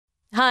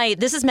Hi,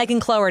 this is Megan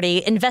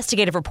Cloherty,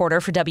 investigative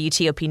reporter for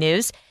WTOP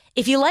News.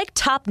 If you like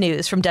top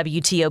news from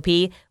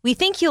WTOP, we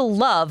think you'll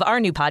love our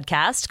new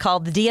podcast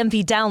called The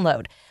DMV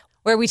Download,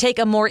 where we take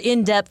a more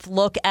in-depth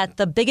look at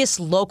the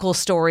biggest local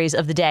stories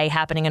of the day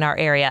happening in our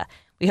area.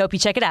 We hope you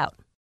check it out.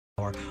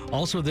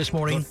 Also this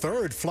morning, the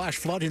third flash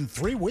flood in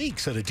 3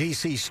 weeks at a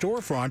D.C.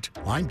 storefront.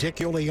 I'm Dick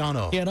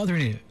Iuliano. in other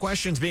news.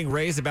 Questions being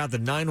raised about the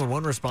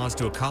 911 response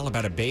to a call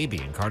about a baby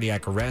and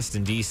cardiac arrest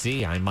in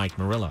D.C. I'm Mike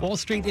Murillo. Wall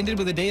Street ended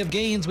with a day of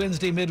gains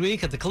Wednesday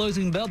midweek. At the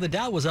closing bell, the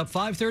Dow was up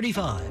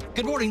 535.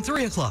 Good morning,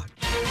 3 o'clock.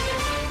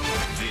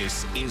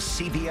 This is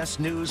CBS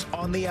News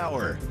on the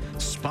Hour,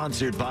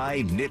 sponsored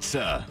by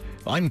NHTSA.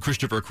 I'm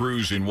Christopher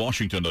Cruz in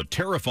Washington. A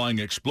terrifying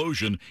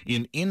explosion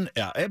in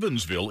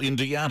Evansville,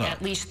 Indiana.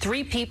 At least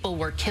 3 people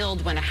were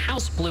killed when a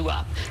house blew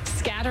up,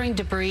 scattering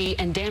debris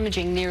and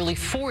damaging nearly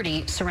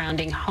 40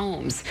 surrounding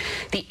homes.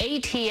 The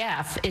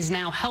ATF is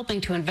now helping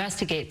to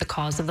investigate the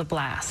cause of the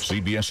blast.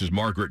 CBS's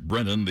Margaret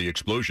Brennan. The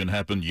explosion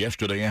happened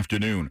yesterday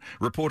afternoon.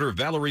 Reporter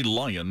Valerie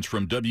Lyons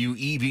from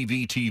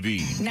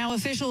WEVV-TV. Now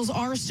officials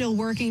are still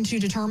working to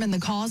determine the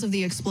cause of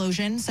the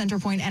explosion.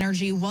 CenterPoint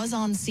Energy was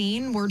on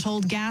scene. We're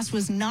told gas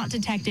was not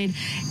detected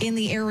in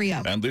the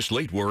area. And this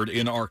late word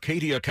in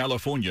Arcadia,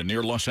 California,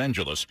 near Los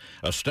Angeles.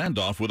 A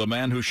standoff with a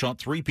man who shot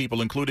 3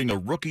 people, including a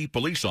rookie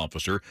police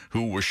officer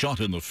who was shot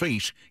in the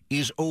face,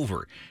 is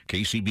over.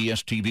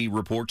 KCBS-TV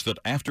reports that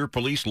after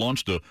police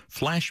launched a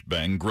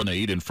flashbang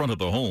grenade in front of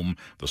the home,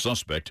 the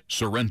suspect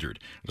surrendered.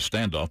 The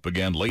standoff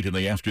began late in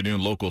the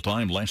afternoon local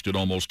time, lasted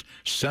almost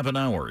 7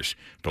 hours.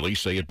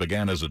 Police say it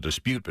began as a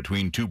dispute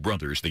between 2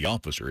 brothers. The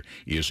officer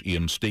is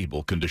in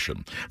stable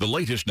condition. The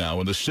latest now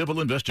in the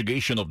civil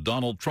investigation of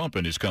Donald Trump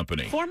and his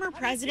company. Former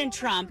President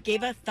Trump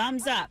gave a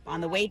thumbs up on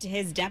the way to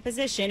his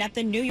deposition at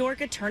the New York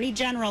Attorney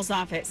General's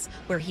office,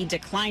 where he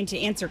declined to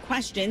answer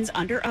questions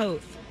under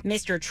oath.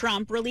 Mr.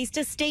 Trump released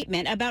a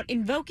statement about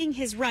invoking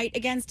his right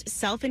against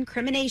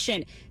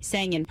self-incrimination,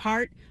 saying in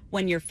part,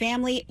 "When your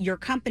family, your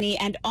company,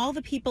 and all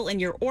the people in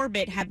your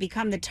orbit have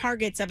become the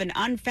targets of an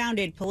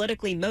unfounded,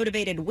 politically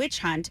motivated witch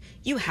hunt,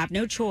 you have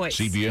no choice."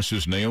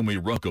 CBS's Naomi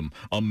Ruckham.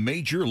 A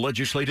major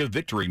legislative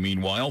victory,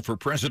 meanwhile, for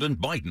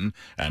President Biden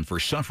and for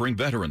suffering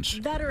veterans.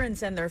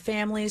 Veterans and their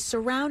families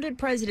surrounded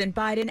President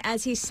Biden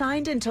as he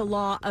signed into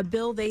law a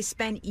bill they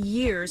spent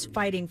years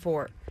fighting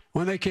for.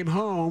 When they came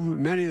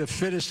home, many of the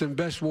fittest and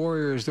best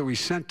warriors that we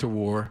sent to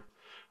war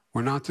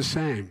were not the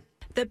same.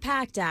 The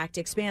PACT Act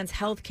expands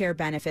health care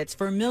benefits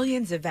for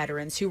millions of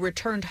veterans who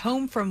returned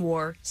home from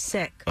war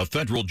sick. A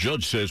federal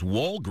judge says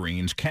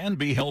Walgreens can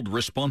be held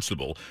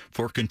responsible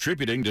for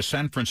contributing to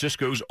San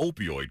Francisco's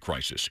opioid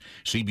crisis.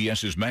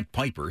 CBS's Matt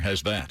Piper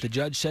has that. The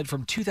judge said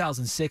from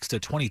 2006 to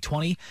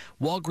 2020,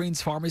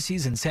 Walgreens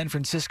pharmacies in San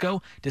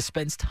Francisco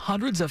dispensed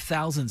hundreds of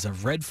thousands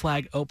of red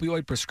flag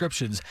opioid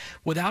prescriptions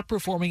without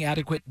performing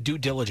adequate due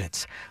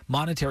diligence.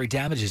 Monetary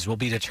damages will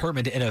be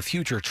determined in a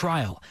future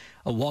trial.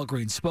 A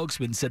Walgreens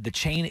spokesman said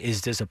the chain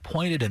is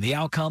disappointed in the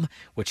outcome,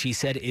 which he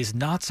said is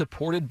not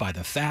supported by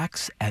the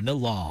facts and the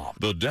law.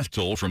 The death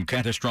toll from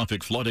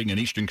catastrophic flooding in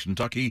eastern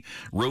Kentucky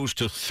rose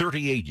to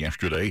 38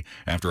 yesterday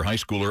after high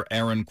schooler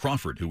Aaron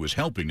Crawford, who was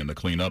helping in the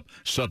cleanup,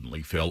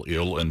 suddenly fell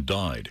ill and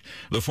died.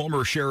 The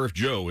former Sheriff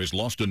Joe has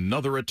lost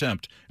another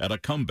attempt at a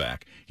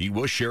comeback. He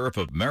was sheriff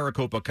of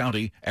Maricopa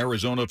County,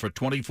 Arizona for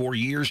 24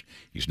 years.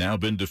 He's now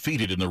been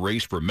defeated in the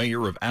race for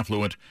mayor of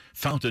affluent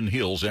Fountain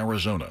Hills,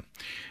 Arizona.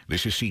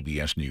 This is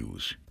CBS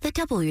News. The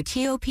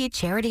WTOP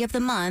Charity of the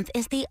Month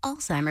is the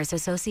Alzheimer's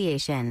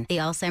Association. The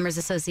Alzheimer's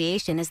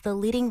Association is the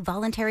leading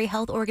voluntary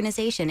health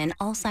organization in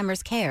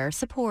Alzheimer's care,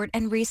 support,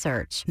 and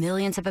research.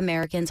 Millions of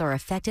Americans are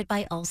affected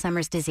by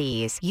Alzheimer's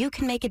disease. You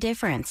can make a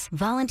difference.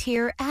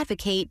 Volunteer,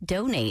 advocate,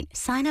 donate.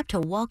 Sign up to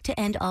Walk to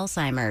End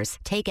Alzheimer's.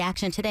 Take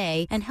action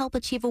today and help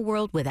achieve a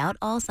world without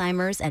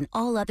Alzheimer's and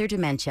all other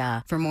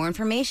dementia. For more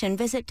information,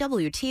 visit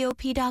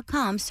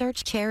WTOP.com,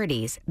 search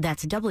charities.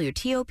 That's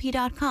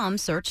WTOP.com,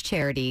 search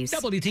charities.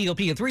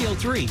 WTOP at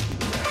 3:03.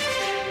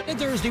 And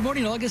Thursday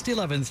morning, August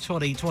 11th,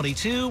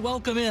 2022.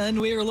 Welcome in.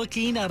 We are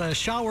looking at a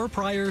shower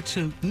prior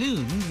to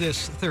noon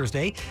this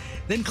Thursday.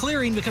 Then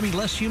clearing, becoming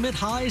less humid.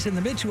 Highs in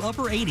the mid to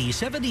upper 80s,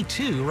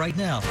 72 right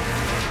now.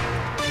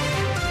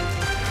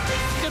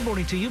 Good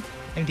morning to you.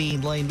 I'm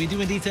Dean Lane. We do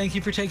indeed thank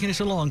you for taking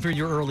us along for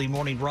your early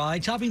morning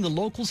ride. Topping the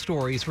local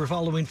stories we're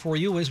following for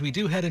you as we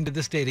do head into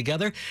this day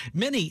together.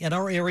 Many in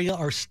our area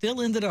are still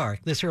in the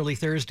dark this early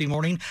Thursday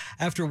morning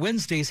after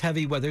Wednesday's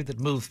heavy weather that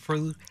moved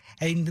through.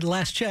 And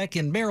last check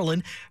in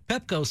Maryland,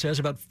 Pepco says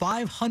about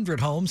 500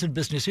 homes and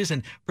businesses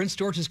in Prince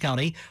George's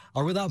County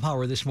are without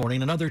power this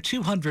morning. Another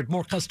 200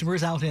 more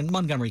customers out in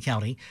Montgomery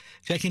County.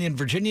 Checking in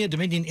Virginia,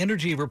 Dominion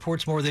Energy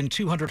reports more than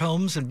 200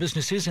 homes and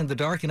businesses in the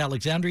dark in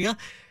Alexandria.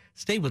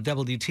 Stay with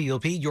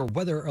WTOP, your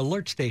weather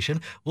alert station.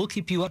 We'll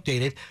keep you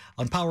updated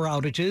on power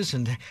outages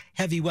and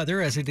heavy weather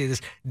as it is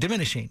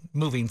diminishing,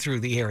 moving through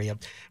the area.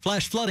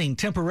 Flash flooding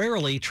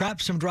temporarily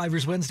trapped some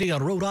drivers Wednesday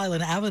on Rhode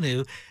Island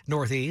Avenue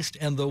Northeast,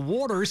 and the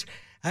waters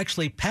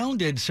actually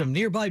pounded some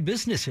nearby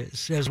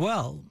businesses as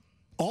well.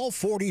 All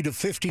 40 to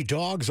 50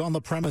 dogs on the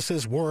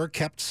premises were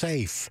kept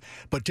safe.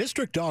 But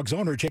District Dogs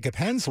owner Jacob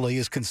Hensley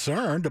is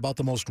concerned about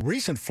the most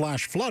recent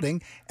flash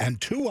flooding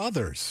and 2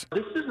 others.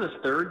 This is the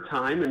 3rd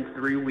time in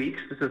 3 weeks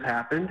this has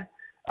happened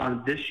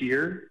this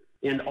year.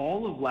 And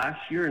all of last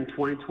year in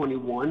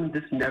 2021,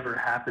 this never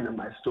happened in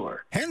my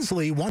store.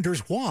 Hensley wonders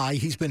why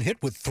he's been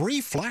hit with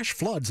 3 flash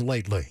floods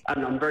lately.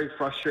 I'm very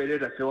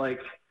frustrated. I feel like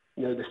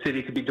the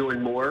city could be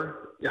doing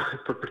more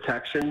for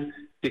protection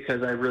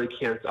because I really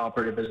can't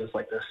operate a business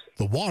like this.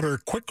 The water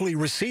quickly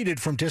receded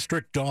from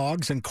District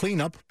Dogs and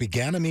cleanup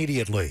began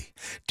immediately.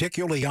 Dick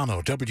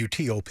Iuliano,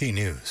 WTOP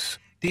News.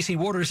 D.C.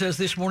 Water says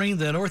this morning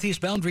the Northeast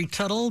Boundary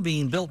Tunnel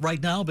being built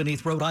right now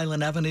beneath Rhode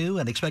Island Avenue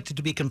and expected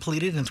to be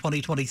completed in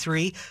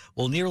 2023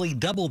 will nearly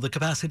double the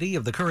capacity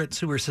of the current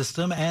sewer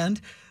system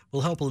and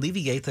will help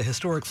alleviate the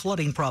historic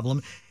flooding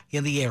problem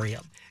in the area.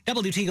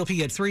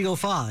 WTOP at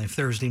 3:05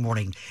 Thursday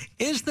morning.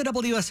 Is the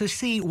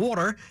WSSC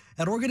Water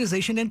an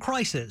organization in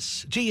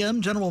crisis?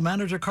 GM General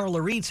Manager Carla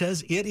Reed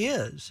says it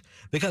is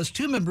because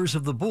 2 members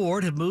of the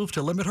board have moved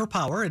to limit her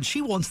power and she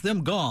wants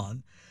them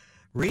gone.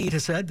 Reed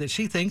has said that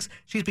she thinks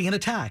she's being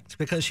attacked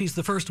because she's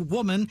the first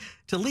woman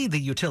to lead the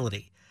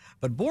utility.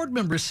 But board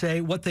members say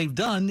what they've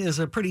done is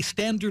a pretty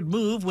standard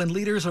move when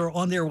leaders are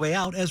on their way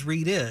out, as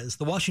Reed is.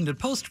 The Washington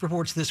Post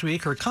reports this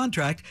week her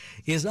contract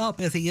is up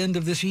at the end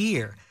of this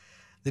year.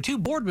 The 2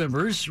 board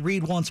members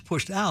Reed wants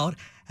pushed out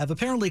have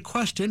apparently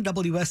questioned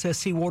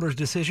WSSC Water's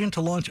decision to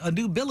launch a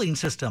new billing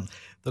system.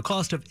 The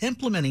cost of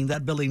implementing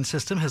that billing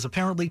system has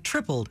apparently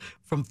tripled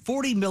from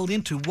 $40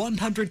 million to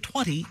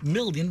 $120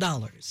 million.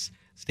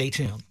 Stay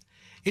tuned.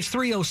 It's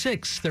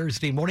 3:06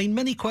 Thursday morning.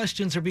 Many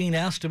questions are being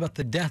asked about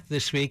the death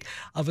this week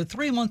of a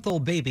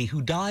 3-month-old baby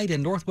who died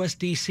in Northwest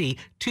D.C.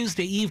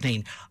 Tuesday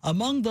evening.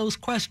 Among those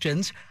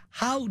questions,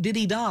 how did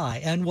he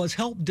die, and was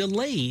help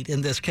delayed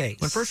in this case?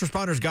 When first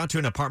responders got to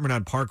an apartment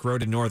on Park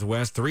Road in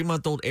Northwest,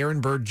 3-month-old Aaron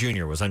Bird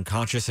Jr. was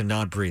unconscious and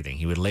not breathing.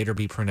 He would later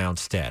be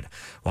pronounced dead.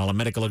 While a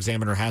medical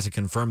examiner hasn't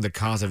confirmed the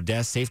cause of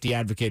death, safety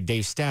advocate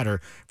Dave Statter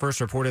first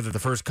reported that the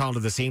first call to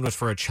the scene was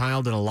for a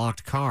child in a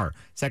locked car.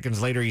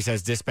 Seconds later, he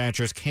says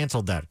dispatchers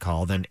canceled that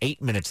call. Then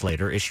 8 minutes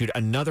later, issued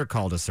another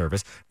call to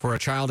service for a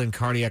child in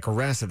cardiac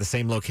arrest at the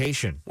same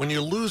location. When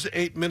you lose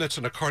 8 minutes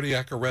in a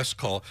cardiac arrest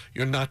call,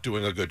 you're not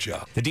doing a good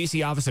job. The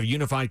D.C. Office of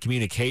Unified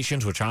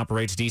Communications, which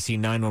operates DC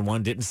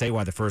 911, didn't say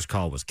why the first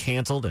call was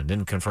canceled and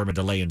didn't confirm a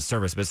delay in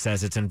service, but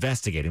says it's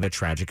investigating the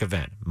tragic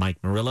event. Mike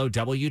Murillo,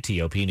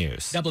 WTOP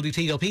News.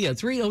 WTOP at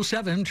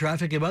 3:07.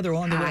 Traffic and weather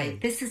on the way. Hi,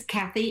 this is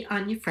Kathy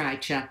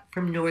Onyefraja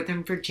from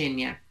Northern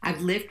Virginia.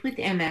 I've lived with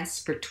MS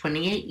for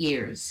 28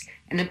 years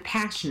and am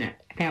passionate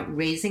about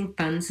raising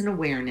funds and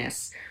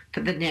awareness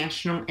for the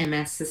National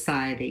MS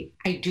Society.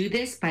 I do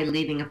this by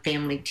leading a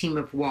family team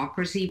of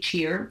walkers each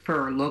year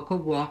for our local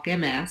Walk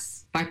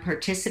MS, by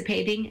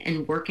participating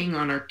and working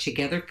on our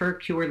Together for a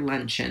Cure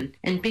luncheon,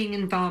 and being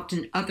involved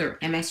in other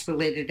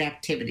MS-related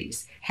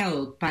activities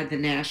held by the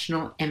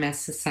National MS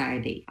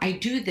Society. I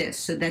do this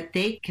so that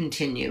they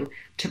continue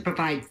to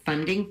provide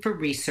funding for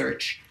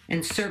research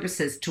and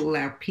services to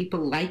allow people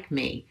like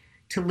me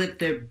to live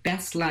their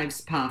best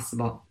lives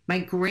possible. My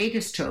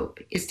greatest hope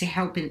is to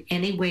help in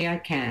any way I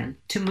can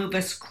to move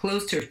us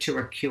closer to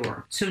a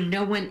cure, so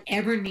no one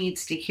ever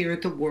needs to hear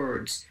the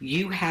words,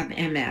 "You have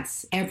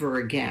MS," ever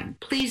again.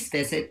 Please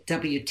visit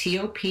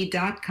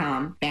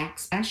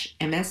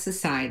WTOP.com/MS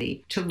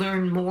Society to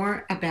learn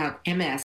more about MS